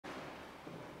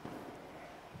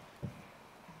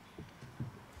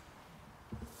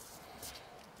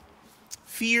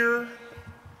Fear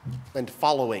and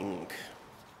following.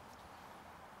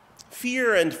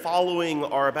 Fear and following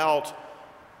are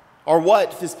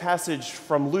what this passage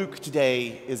from Luke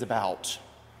today is about.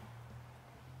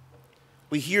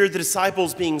 We hear the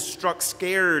disciples being struck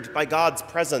scared by God's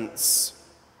presence.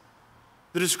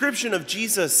 The description of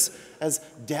Jesus as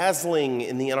dazzling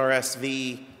in the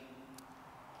NRSV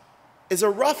is a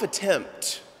rough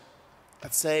attempt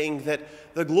at saying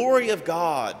that the glory of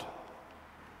God,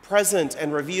 present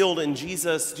and revealed in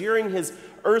Jesus during his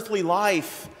earthly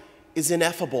life, is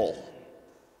ineffable.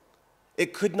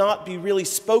 It could not be really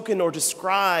spoken or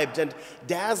described, and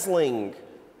dazzling,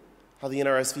 how the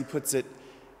NRSV puts it,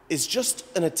 is just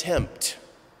an attempt.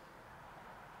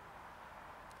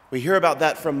 We hear about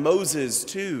that from Moses,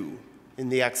 too, in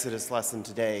the Exodus lesson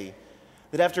today,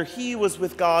 that after he was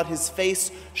with God, his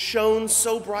face shone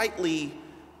so brightly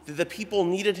that the people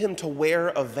needed him to wear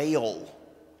a veil.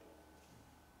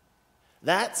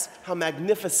 That's how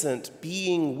magnificent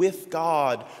being with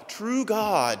God, true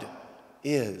God,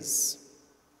 is.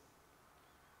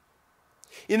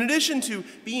 In addition to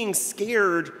being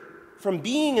scared from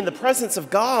being in the presence of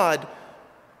God,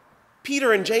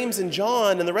 Peter and James and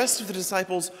John and the rest of the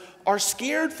disciples are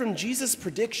scared from Jesus'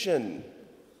 prediction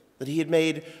that he had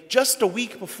made just a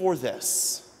week before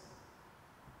this,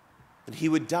 that he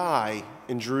would die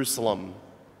in Jerusalem.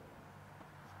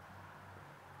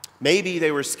 Maybe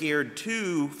they were scared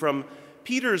too from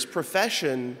Peter's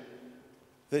profession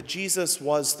that Jesus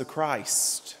was the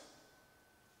Christ.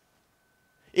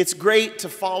 It's great to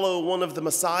follow one of the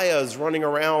messiahs running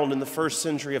around in the first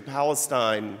century of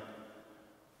Palestine.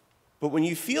 But when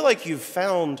you feel like you've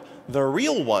found the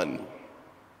real one,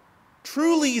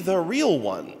 truly the real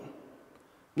one,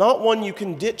 not one you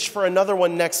can ditch for another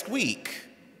one next week,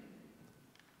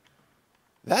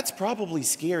 that's probably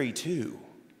scary too.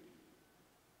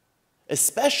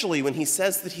 Especially when he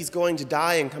says that he's going to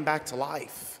die and come back to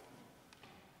life.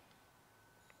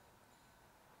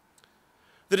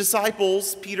 The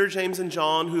disciples, Peter, James, and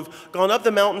John, who've gone up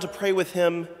the mountain to pray with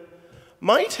him,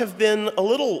 might have been a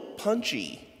little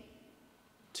punchy,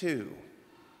 too.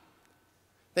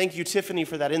 Thank you, Tiffany,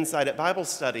 for that insight at Bible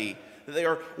study, that they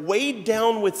are weighed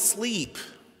down with sleep,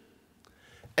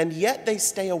 and yet they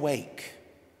stay awake.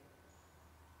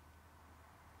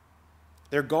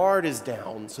 Their guard is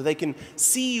down so they can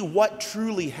see what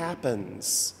truly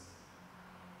happens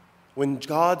when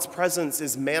God's presence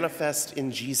is manifest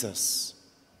in Jesus.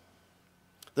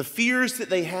 The fears that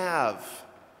they have,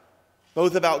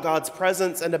 both about God's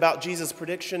presence and about Jesus'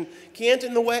 prediction, can't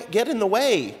get in the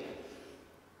way.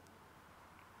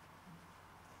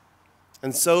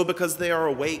 And so, because they are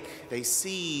awake, they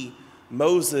see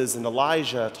Moses and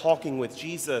Elijah talking with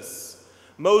Jesus.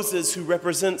 Moses, who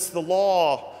represents the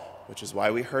law, which is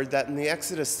why we heard that in the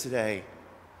Exodus today.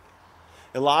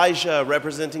 Elijah,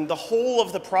 representing the whole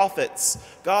of the prophets,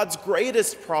 God's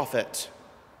greatest prophet.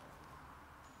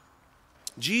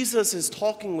 Jesus is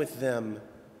talking with them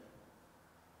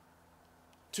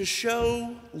to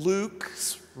show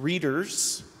Luke's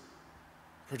readers,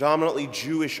 predominantly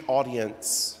Jewish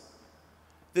audience,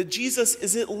 that Jesus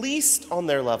is at least on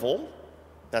their level,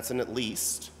 that's an at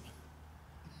least,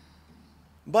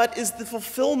 but is the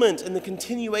fulfillment and the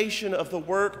continuation of the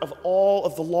work of all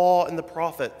of the law and the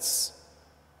prophets.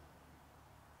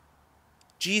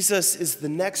 Jesus is the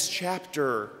next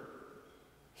chapter.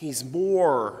 He's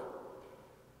more.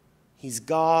 He's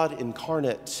God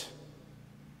incarnate.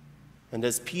 And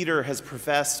as Peter has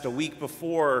professed a week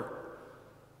before,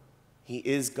 he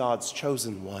is God's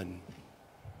chosen one.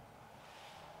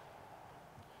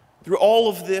 Through all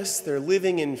of this, they're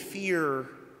living in fear,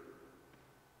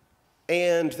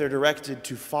 and they're directed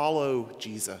to follow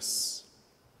Jesus.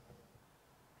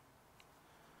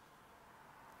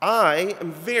 I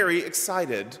am very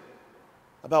excited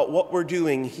about what we're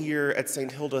doing here at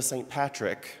St. Hilda St.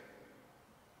 Patrick.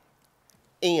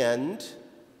 And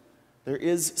there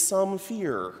is some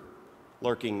fear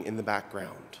lurking in the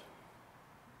background.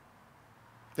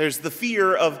 There's the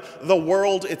fear of the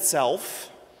world itself.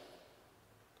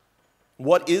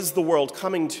 What is the world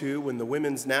coming to when the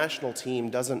women's national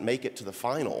team doesn't make it to the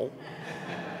final?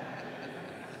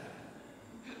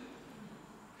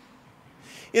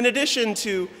 In addition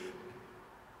to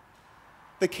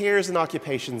the cares and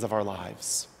occupations of our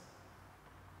lives.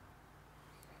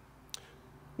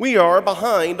 We are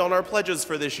behind on our pledges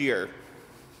for this year.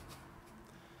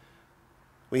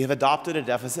 We have adopted a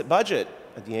deficit budget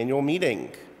at the annual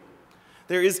meeting.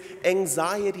 There is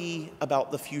anxiety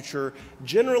about the future,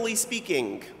 generally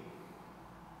speaking,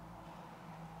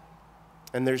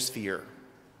 and there's fear.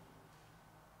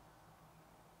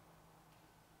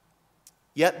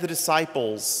 Yet the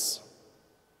disciples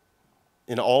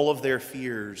In all of their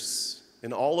fears,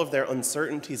 in all of their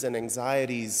uncertainties and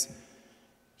anxieties,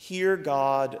 hear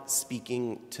God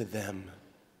speaking to them.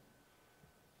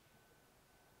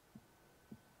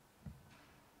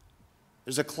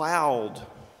 There's a cloud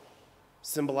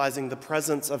symbolizing the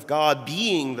presence of God,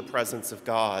 being the presence of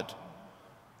God,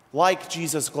 like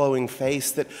Jesus' glowing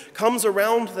face that comes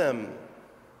around them.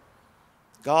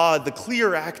 God, the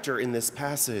clear actor in this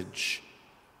passage.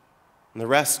 And the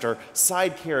rest are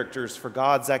side characters for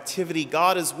God's activity.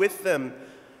 God is with them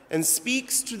and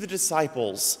speaks to the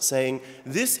disciples, saying,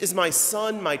 "This is my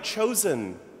son, my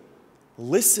chosen.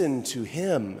 Listen to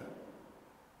him."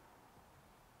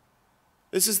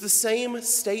 This is the same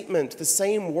statement, the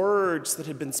same words that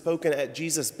had been spoken at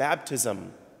Jesus'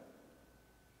 baptism.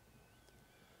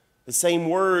 The same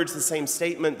words, the same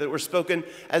statement that were spoken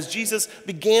as Jesus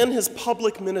began his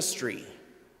public ministry.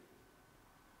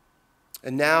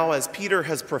 And now, as Peter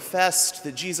has professed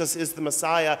that Jesus is the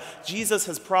Messiah, Jesus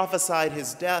has prophesied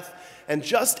his death. And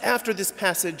just after this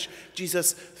passage,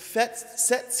 Jesus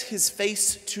sets his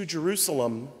face to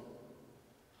Jerusalem.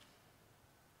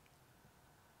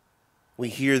 We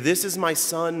hear, "This is my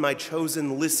son, my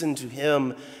chosen, listen to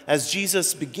him," as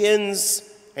Jesus begins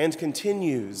and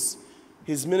continues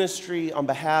his ministry on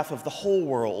behalf of the whole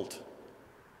world.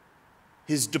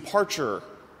 His departure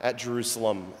at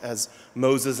Jerusalem, as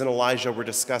Moses and Elijah were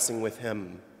discussing with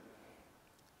him.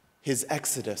 His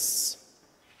exodus.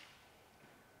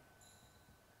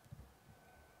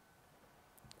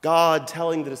 God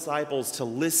telling the disciples to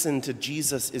listen to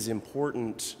Jesus is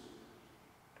important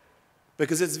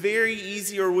because it's very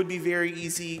easy, or would be very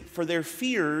easy, for their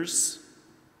fears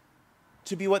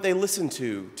to be what they listen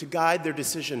to guide their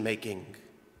decision making.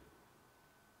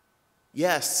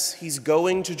 Yes, he's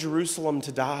going to Jerusalem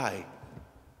to die.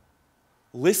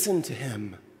 Listen to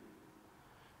him.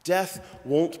 Death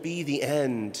won't be the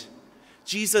end.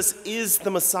 Jesus is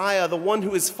the Messiah, the one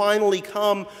who has finally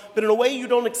come, but in a way you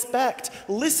don't expect.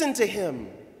 Listen to him.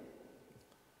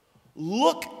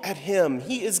 Look at him.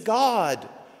 He is God,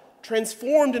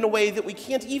 transformed in a way that we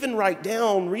can't even write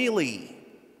down, really.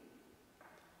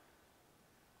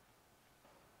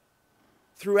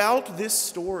 Throughout this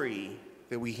story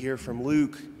that we hear from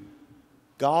Luke,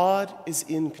 God is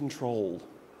in control.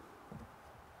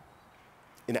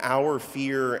 In our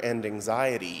fear and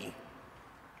anxiety,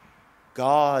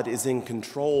 God is in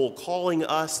control, calling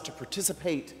us to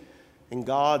participate in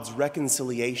God's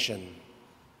reconciliation.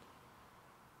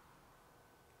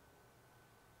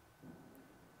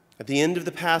 At the end of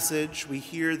the passage, we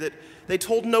hear that they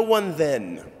told no one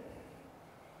then.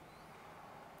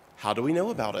 How do we know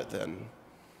about it then?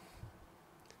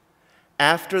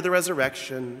 After the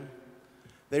resurrection,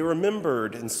 they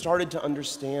remembered and started to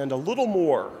understand a little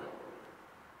more.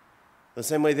 The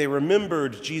same way they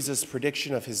remembered Jesus'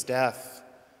 prediction of his death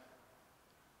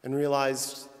and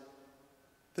realized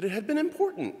that it had been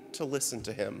important to listen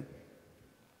to him.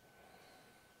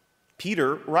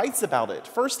 Peter writes about it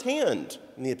firsthand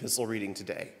in the epistle reading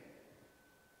today.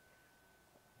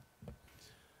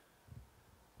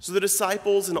 So the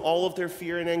disciples, in all of their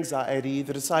fear and anxiety,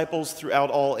 the disciples throughout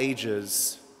all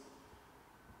ages,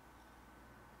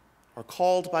 are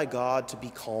called by God to be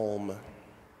calm.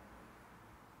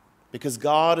 Because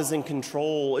God is in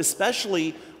control,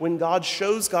 especially when God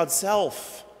shows God's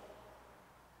self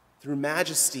through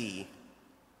majesty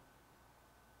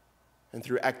and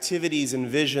through activities and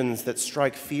visions that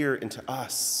strike fear into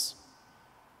us.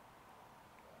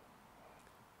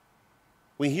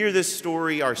 We hear this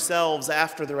story ourselves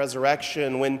after the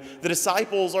resurrection when the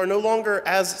disciples are no longer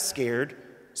as scared,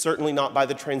 certainly not by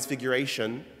the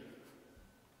Transfiguration,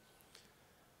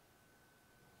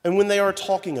 and when they are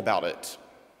talking about it.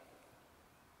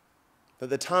 That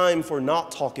the time for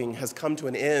not talking has come to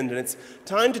an end, and it's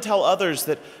time to tell others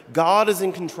that God is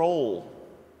in control,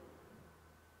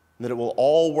 and that it will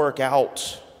all work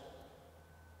out,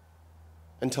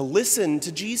 and to listen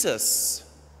to Jesus.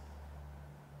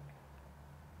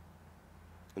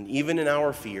 And even in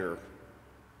our fear,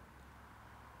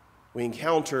 we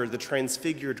encounter the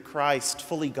transfigured Christ,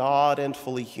 fully God and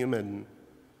fully human.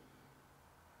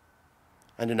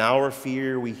 And in our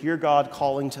fear, we hear God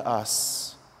calling to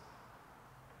us,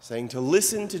 saying to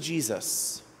listen to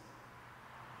Jesus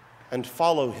and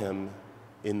follow him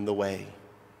in the way.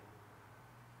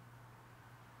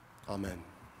 Amen.